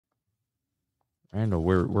Randall,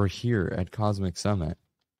 we're here at Cosmic Summit,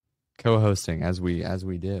 co-hosting as we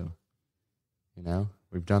do. You know,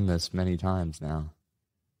 we've done this many times now.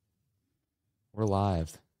 We're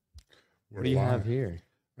live. What do you have here?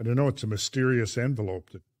 I don't know. It's a mysterious envelope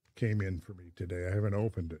that came in for me today. I haven't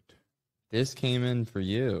opened it. This came in for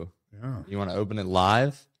you. Yeah. You want to open it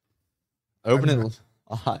live? Open it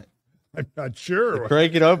live. I'm not sure.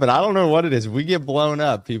 Break it open. I don't know what it is. We get blown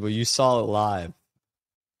up, people. You saw it live.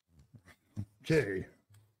 Okay.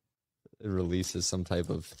 It releases some type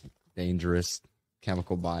of dangerous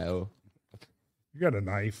chemical bio. You got a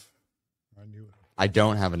knife. I knew it. I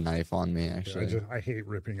don't have a knife on me, actually. Yeah, I hate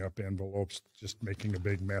ripping up envelopes, just making a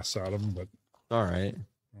big mess out of them, but it's all right.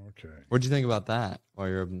 Okay. What'd you think about that while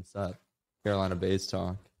you're opening this up? Carolina Bays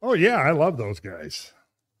talk. Oh, yeah. I love those guys.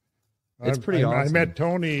 It's pretty awesome. I met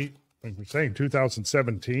Tony, like we're saying,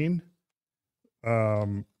 2017 at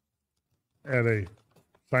a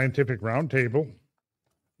scientific roundtable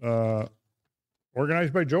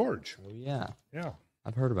organized by George. Oh, yeah. Yeah.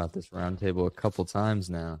 I've heard about this roundtable a couple times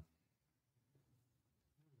now.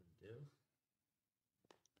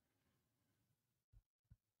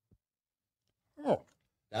 Oh.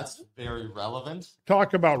 That's very relevant.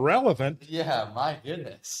 Talk about relevant. Yeah, my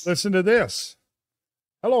goodness. Listen to this.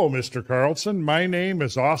 Hello, Mr. Carlson. My name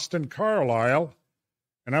is Austin Carlisle,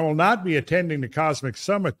 and I will not be attending the Cosmic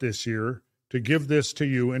Summit this year to give this to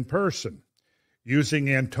you in person. Using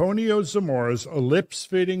Antonio Zamora's ellipse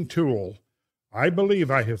fitting tool, I believe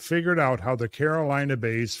I have figured out how the Carolina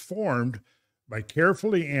Bays formed by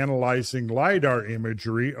carefully analyzing LiDAR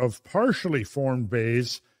imagery of partially formed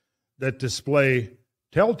bays that display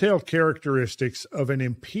telltale characteristics of an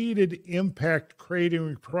impeded impact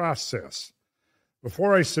cratering process.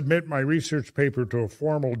 Before I submit my research paper to a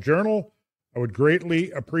formal journal, I would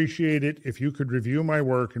greatly appreciate it if you could review my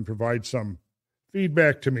work and provide some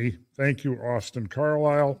feedback to me. Thank you, Austin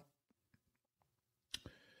Carlisle.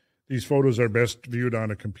 These photos are best viewed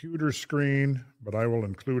on a computer screen, but I will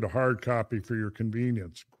include a hard copy for your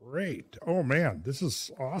convenience. Great. Oh, man, this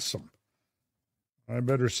is awesome. I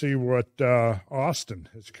better see what Austin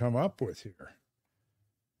has come up with here.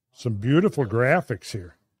 Some beautiful graphics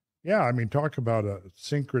here. Yeah, I mean, talk about a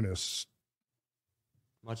synchronous.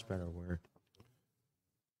 Much better word.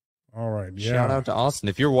 All right, yeah. Shout out to Austin.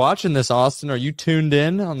 If you're watching this, Austin, are you tuned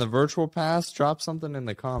in on the virtual pass? Drop something in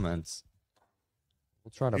the comments.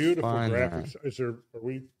 We'll try to Beautiful find graphics. that. Are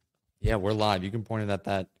we? Yeah, we're live. You can point it at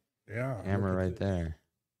that camera right there.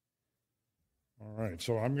 All right,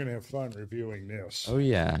 so I'm going to have fun reviewing this. Oh,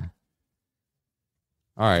 yeah.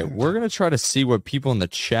 All right, we're going to try to see what people in the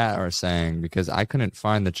chat are saying because I couldn't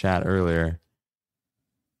find the chat earlier,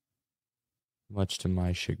 much to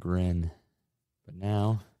my chagrin. But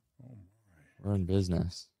now we're in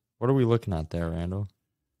business. What are we looking at there, Randall?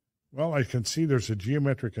 Well, I can see there's a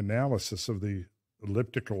geometric analysis of the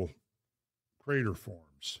elliptical crater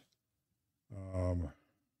forms.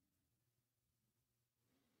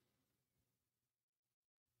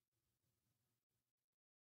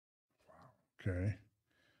 Okay.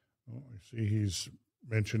 Well, I see he's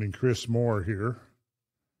mentioning Chris Moore here.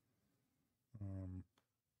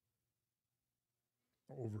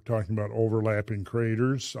 We're talking about overlapping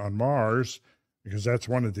craters on Mars because that's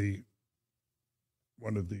one of the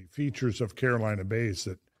features of Carolina Bays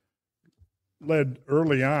that led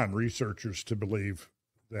early on researchers to believe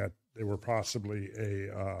that they were possibly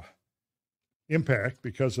a impact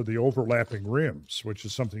because of the overlapping rims, which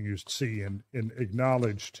is something you see in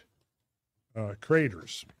acknowledged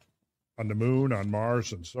craters on the moon, on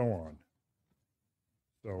Mars, and so on.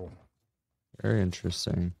 So, very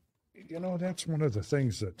interesting. You know, that's one of the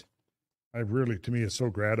things that to me, is so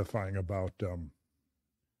gratifying about the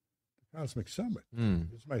Cosmic Summit.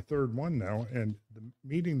 This is my third one now, and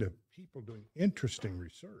meeting the people doing interesting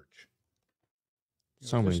research.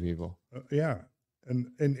 So many people. Yeah,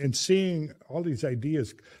 and seeing all these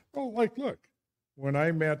ideas. Well, like, look, when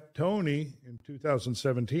I met Tony in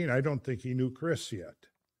 2017, I don't think he knew Chris yet.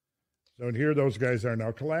 So here those guys are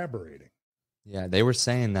now collaborating. Yeah, they were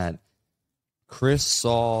saying that Chris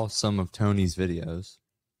saw some of Tony's videos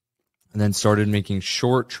and then started making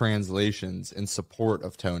short translations in support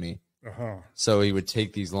of Tony. So he would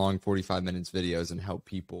take these long 45 minutes videos and help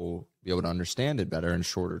people be able to understand it better in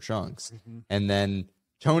shorter chunks. And then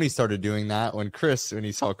Tony started doing that when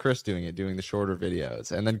he saw Chris doing it, doing the shorter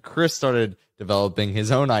videos. And then Chris started developing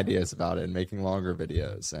his own ideas about it and making longer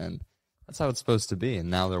videos. And that's how it's supposed to be. And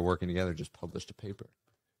now they're working together, just published a paper.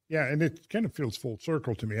 Yeah, and it kind of feels full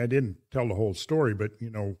circle to me. I didn't tell the whole story, but, you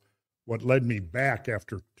know, what led me back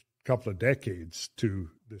after a couple of decades to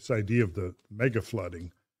this idea of the mega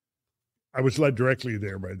flooding I was led directly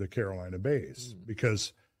there by the Carolina Bays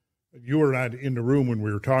because you were not in the room when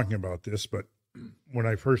we were talking about this, but when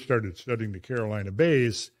I first started studying the Carolina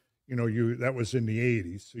Bays, that was in the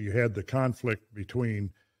 80s. So you had the conflict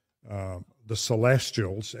between the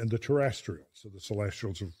celestials and the terrestrials. So the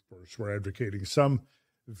celestials, of course, were advocating some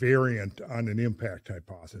variant on an impact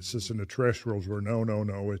hypothesis, and the terrestrials were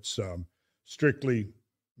no, it's strictly,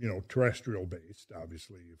 terrestrial based,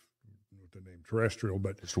 obviously, with the name terrestrial,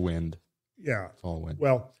 but it's wind. Yeah. It's all wind.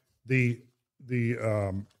 Well, the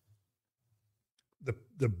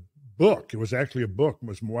book, it was actually a book,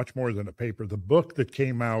 was much more than a paper. The book that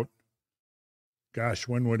came out, gosh,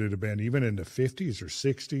 when would it have been? Even in the 50s or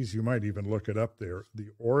 60s? You might even look it up there. The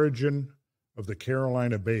Origin of the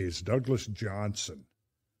Carolina Bays, Douglas Johnson.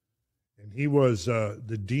 And he was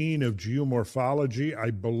the dean of geomorphology.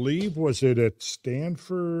 I believe, was it at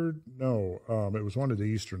Stanford? No, it was one of the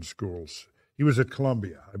Eastern schools. He was at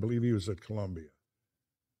Columbia. I believe he was at Columbia.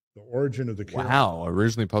 The Origin of the Carolina. Wow,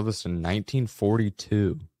 originally published in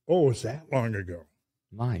 1942. Oh, was that long ago?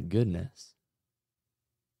 My goodness.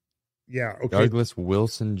 Yeah, okay. Douglas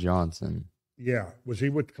Wilson Johnson. Yeah, was he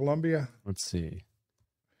with Columbia? Let's see.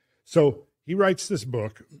 So he writes this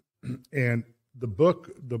book, and the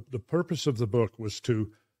book, the purpose of the book was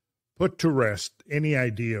to put to rest any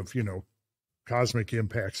idea of, cosmic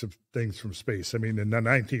impacts of things from space. I mean, in the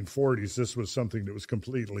 1940s, this was something that was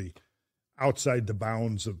completely outside the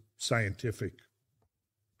bounds of scientific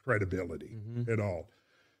credibility at all.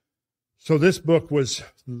 So this book was,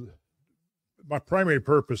 my primary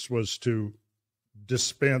purpose was to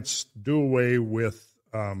do away with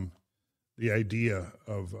the idea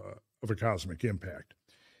of a cosmic impact.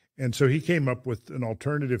 And so he came up with an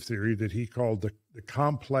alternative theory that he called the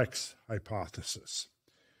complex hypothesis,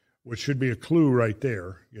 which should be a clue right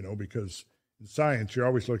there, because in science, you're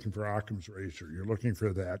always looking for Occam's razor. You're looking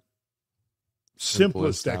for that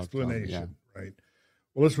simplest explanation, right?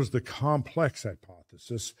 Well, this was the complex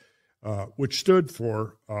hypothesis, which stood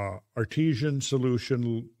for Artesian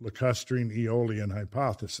solution lacustrine Aeolian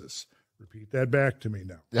hypothesis. Repeat that back to me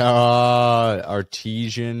now.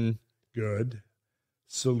 Artesian. Good.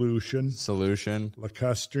 Solution.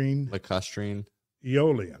 Lacustrine.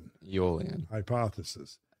 Aeolian.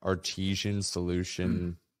 Hypothesis. Artesian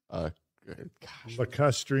solution.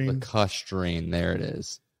 Lacustrine. There it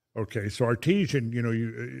is. Okay, so artesian,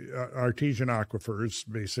 artesian aquifers,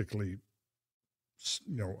 basically,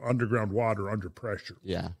 underground water under pressure.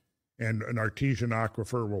 Yeah. And an artesian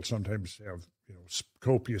aquifer will sometimes have,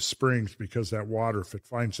 copious springs because that water, if it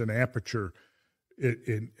finds an aperture,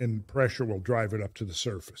 in pressure will drive it up to the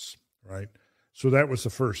surface, right? So that was the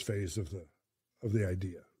first phase of the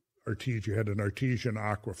idea. You had an artesian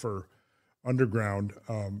aquifer underground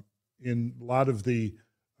in a lot of the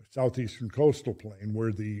southeastern coastal plain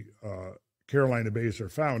where the Carolina Bays are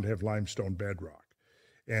found have limestone bedrock.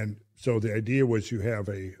 And so the idea was you have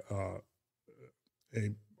an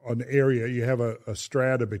area, you have a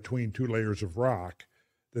strata between two layers of rock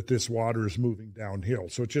that this water is moving downhill.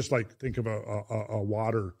 So it's just like, think of a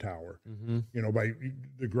water tower. By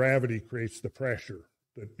the gravity creates the pressure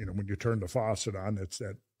that, when you turn the faucet on, it's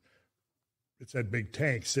that big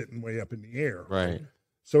tank sitting way up in the air. Right.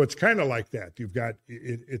 So it's kind of like that. You've got,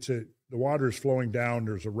 the water is flowing down,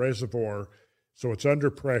 there's a reservoir, so it's under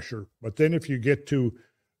pressure. But then if you get to,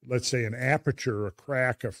 let's say, an aperture, a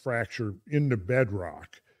crack, a fracture in the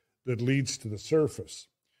bedrock that leads to the surface,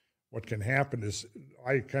 what can happen is,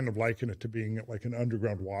 I kind of liken it to being like an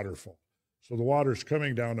underground waterfall. So the water's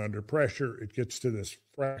coming down under pressure, it gets to this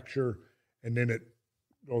fracture, and then it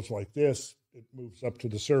goes like this, it moves up to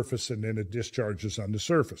the surface, and then it discharges on the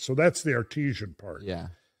surface. So that's the artesian part. Yeah.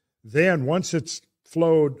 Then once it's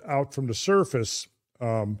flowed out from the surface,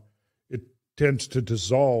 it tends to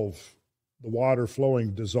dissolve. The water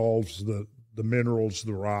flowing dissolves the minerals,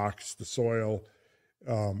 the rocks, the soil,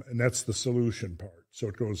 and that's the solution part. So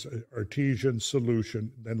it goes artesian,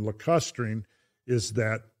 solution, then lacustrine is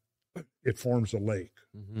that it forms a lake.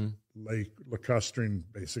 Lake, lacustrine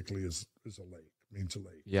basically is a lake, means a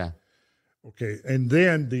lake. Yeah. Okay, and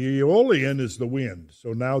then the Aeolian is the wind.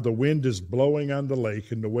 So now the wind is blowing on the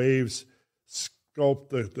lake, and the waves sculpt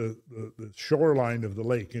the shoreline of the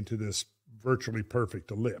lake into this virtually perfect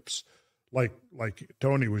ellipse. Like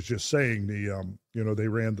Tony was just saying, they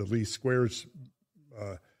ran the least squares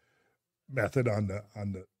method on the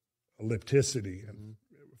ellipticity and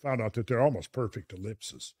found out that they're almost perfect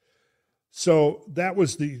ellipses. So that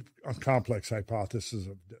was the complex hypothesis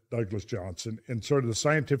of Douglas Johnson, and sort of the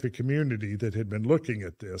scientific community that had been looking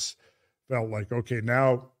at this felt like, okay,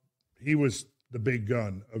 now he was the big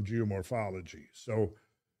gun of geomorphology. So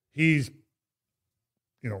he's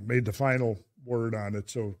made the final word on it.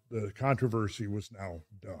 So the controversy was now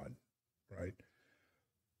done, right?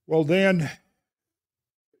 Well, then,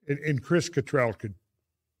 and Chris Cottrell could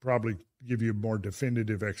probably give you a more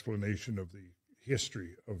definitive explanation of the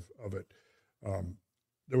history of it.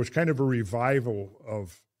 There was kind of a revival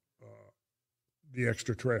of the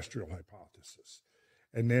extraterrestrial hypothesis.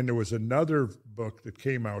 And then there was another book that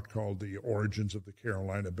came out called The Origins of the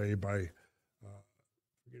Carolina Bay by, I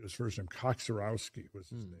forget his first name, Koczorowski was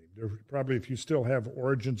his name. There, probably, if you still have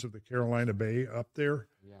Origins of the Carolina Bay up there.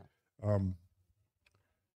 Yeah.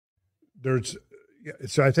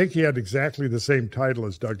 So I think he had exactly the same title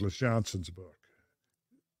as Douglas Johnson's book.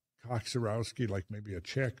 Koczorowski, like maybe a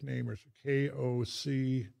Czech name or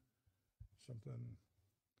K-O-C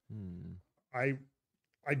something. I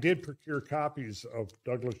did procure copies of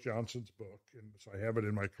Douglas Johnson's book, and so I have it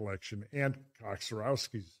in my collection, and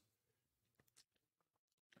Koczorowski's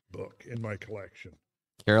book in my collection.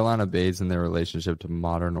 Carolina Bays and their relationship to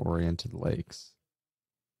modern oriented lakes.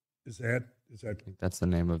 Is that? I think that's the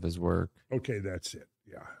name of his work. Okay, that's it.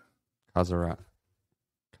 Yeah. Koczorowski.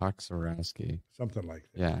 Something like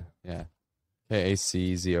that. Yeah.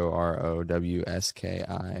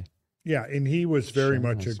 Kaczorowski. Yeah, and he was very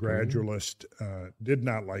much a gradualist, did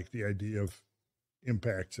not like the idea of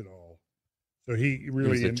impacts at all. So he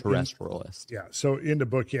really... He was a terrestrialist. Yeah, so in the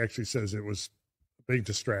book, he actually says it was a big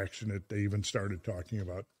distraction that they even started talking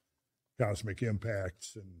about cosmic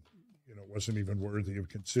impacts and, it wasn't even worthy of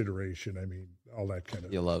consideration. I mean, all that kind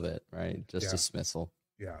of... You love it, right? Just dismissal.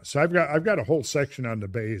 Yeah, so I've got a whole section on the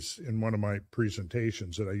bays in one of my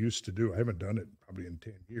presentations that I used to do. I haven't done it probably in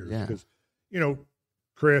 10 years because,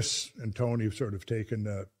 Chris and Tony have sort of taken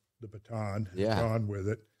the baton and gone with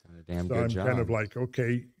it. Damn so good I'm job. kind of like,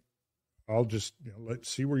 okay, I'll just, let's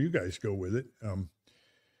see where you guys go with it.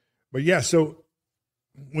 But yeah, so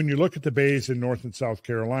when you look at the bays in North and South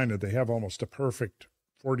Carolina, they have almost a perfect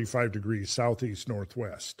 45 degrees southeast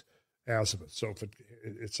northwest azimuth. So if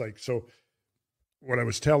it's like, so what I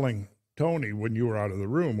was telling Tony when you were out of the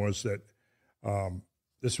room was that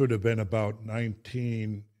this would have been about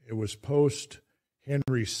it was post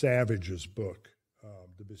Henry Savage's book,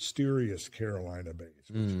 The Mysterious Carolina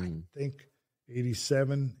Bays, which I think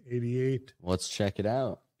 87, 88. Let's check it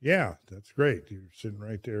out. Yeah, that's great. You're sitting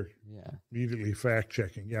right there. Yeah. Immediately fact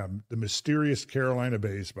checking. Yeah, The Mysterious Carolina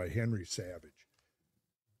Bays by Henry Savage.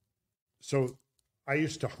 So I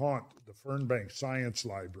used to haunt the Fernbank Science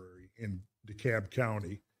Library in DeKalb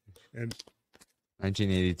County. And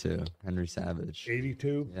 1982, Henry Savage.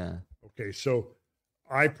 82? Yeah. Okay, so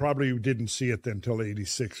I probably didn't see it until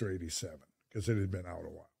 86 or 87 because it had been out a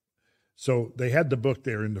while. So they had the book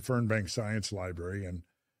there in the Fernbank Science Library, and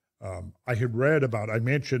I had read about, I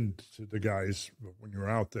mentioned to the guys when you were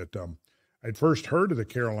out that I'd first heard of the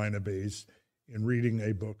Carolina Bays in reading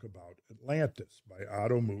a book about Atlantis by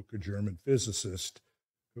Otto Mook, a German physicist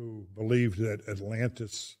who believed that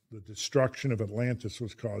the destruction of Atlantis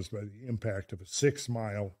was caused by the impact of a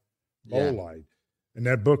 6-mile bolide. And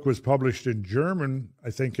that book was published in German,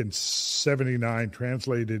 I think in 79,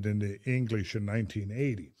 translated into English in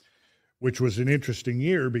 1980, which was an interesting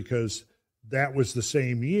year because that was the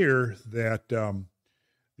same year that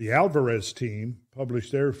the Alvarez team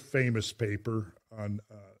published their famous paper on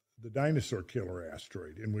the dinosaur killer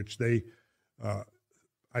asteroid, in which they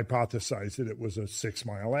hypothesized that it was a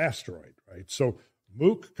 6-mile asteroid, right? So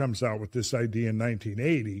Mook comes out with this idea in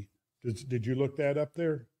 1980. Did you look that up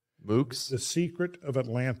there? Mook's? The Secret of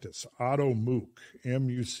Atlantis, Otto Mook,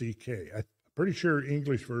 M-U-C-K. I'm pretty sure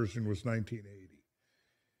English version was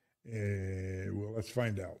 1980. Well, let's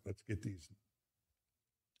find out. Let's get these.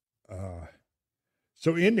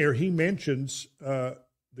 So in there, he mentions the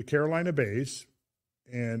Carolina Bays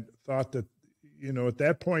and thought that, at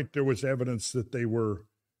that point, there was evidence that they were,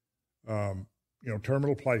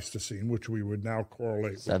 terminal Pleistocene, which we would now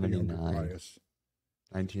correlate with the Younger Dryas.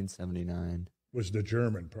 1979. Was the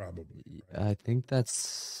German, probably. Right? I think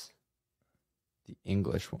that's the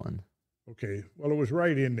English one. Okay. Well, it was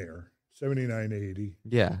right in there, 79, 80.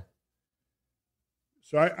 Yeah.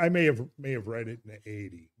 So I may have read it in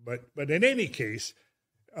 80. But in any case,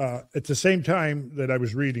 at the same time that I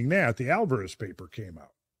was reading that, the Alvarez paper came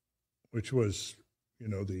out, which was,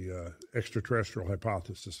 the extraterrestrial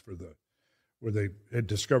hypothesis where they had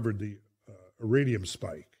discovered the iridium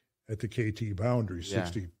spike at the KT boundary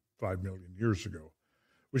 65 million years ago,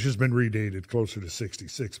 which has been redated closer to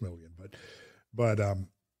 66 million. But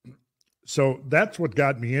so that's what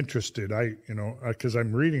got me interested. Because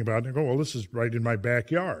I'm reading about it and I go, well, this is right in my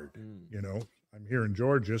backyard. I'm here in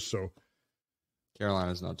Georgia, so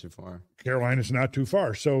Carolina's not too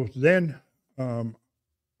far. So then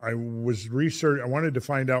I was research. I wanted to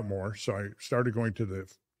find out more, so I started going to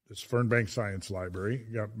this Fernbank Science Library.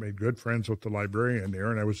 Made good friends with the librarian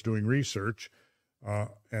there, and I was doing research,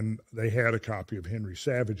 and they had a copy of Henry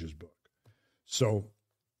Savage's book. So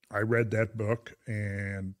I read that book,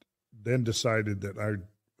 and then decided that I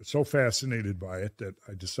was so fascinated by it that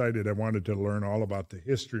I decided I wanted to learn all about the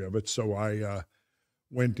history of it. So I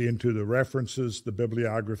went into the references, the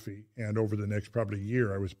bibliography, and over the next probably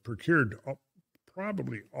year, I was procured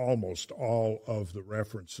probably almost all of the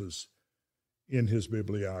references in his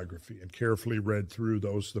bibliography and carefully read through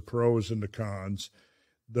those, the pros and the cons.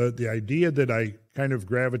 The idea that I kind of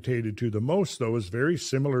gravitated to the most, though, is very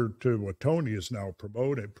similar to what Tony is now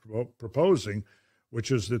proposing,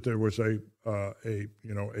 which is that there was a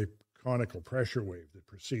conical pressure wave that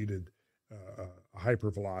preceded a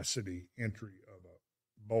hypervelocity entry of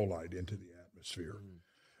a bolide into the atmosphere.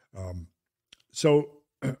 So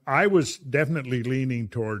I was definitely leaning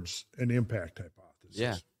towards an impact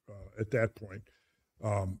hypothesis at that point.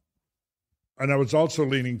 And I was also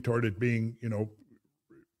leaning toward it being,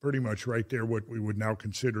 pretty much right there what we would now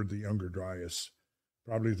consider the Younger Dryas,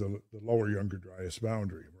 probably the lower Younger Dryas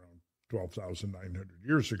boundary around 12,900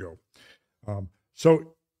 years ago.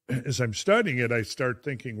 So as I'm studying it, I start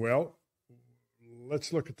thinking, well,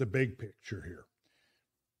 let's look at the big picture here.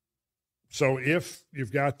 So if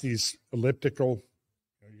you've got these elliptical,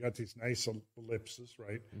 you got these nice ellipses,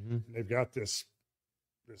 right? Mm-hmm. And they've got this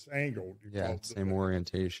angle. Same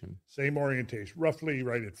orientation. Same orientation, roughly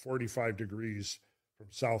right at 45 degrees from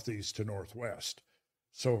southeast to northwest.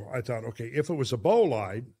 So I thought, okay, if it was a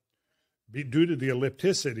bolide, due to the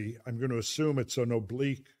ellipticity, I'm going to assume it's an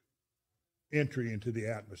oblique entry into the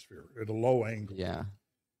atmosphere at a low angle. Yeah.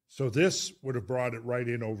 So this would have brought it right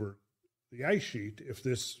in over the ice sheet if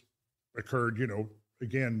this occurred,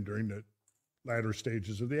 again, during the latter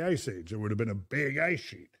stages of the Ice Age. It would have been a big ice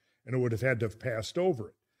sheet, and it would have had to have passed over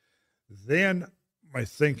it. Then my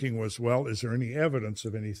thinking was, well, is there any evidence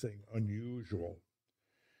of anything unusual?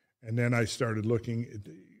 And then I started looking at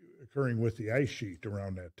occurring with the ice sheet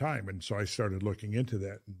around that time, and so I started looking into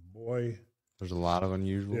that, and boy, there's a lot of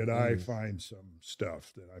unusual did things. I find some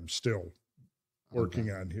stuff that I'm still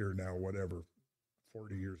working on here now,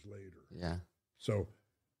 40 years later. Yeah. So,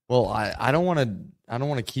 well, I don't want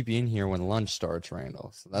to keep you in here when lunch starts,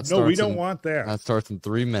 Randall. So we don't want that. That starts in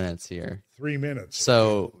 3 minutes here. 3 minutes.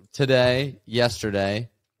 So yesterday,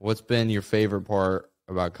 what's been your favorite part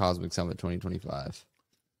about Cosmic Summit 2025?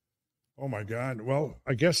 Oh my God. Well,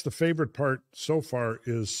 I guess the favorite part so far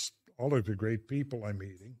is all of the great people I'm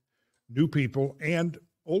meeting, new people and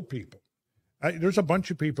old people. There's a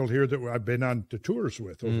bunch of people here that I've been on the tours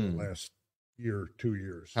with over the last year, 2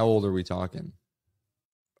 years. How old are we talking?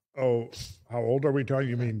 Oh, how old are we talking?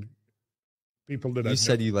 You mean people that you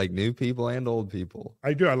said you like new people and old people?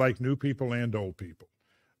 I do. I like new people and old people.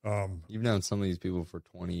 You've known some of these people for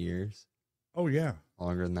 20 years. Oh, yeah.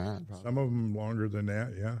 Longer than that, probably. Some of them longer than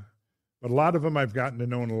that, yeah. But a lot of them I've gotten to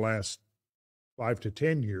know in the last 5 to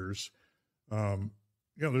 10 years.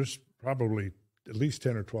 There's probably at least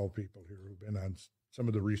 10 or 12 people here who've been on some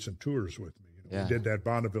of the recent tours with me. We did that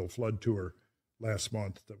Bonneville flood tour last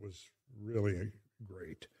month that was really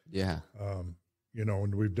great. Yeah.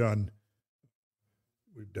 And we've done,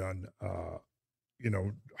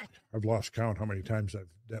 I've lost count how many times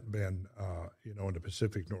I've been, in the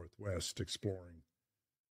Pacific Northwest exploring.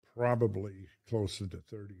 Probably closer to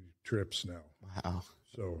 30 trips now. Wow.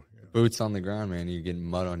 So boots on the ground, man. You're getting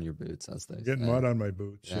mud on your boots, as they say. Getting mud on my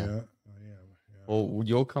boots. Yeah, I am. Yeah. Well,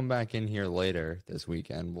 you'll come back in here later this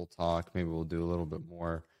weekend. We'll talk. Maybe we'll do a little bit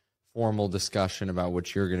more formal discussion about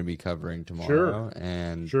what you're going to be covering tomorrow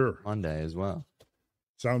and Monday as well.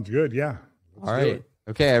 Sounds good. Yeah. All right.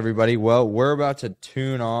 Okay, everybody. Well, we're about to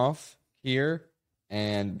tune off here,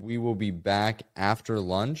 and we will be back after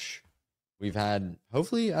lunch. We've had,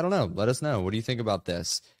 hopefully, I don't know, let us know. What do you think about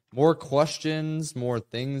this? More questions, more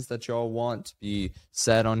things that y'all want to be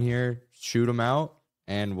said on here, shoot them out,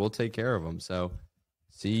 and we'll take care of them. So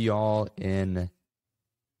see y'all in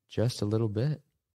just a little bit.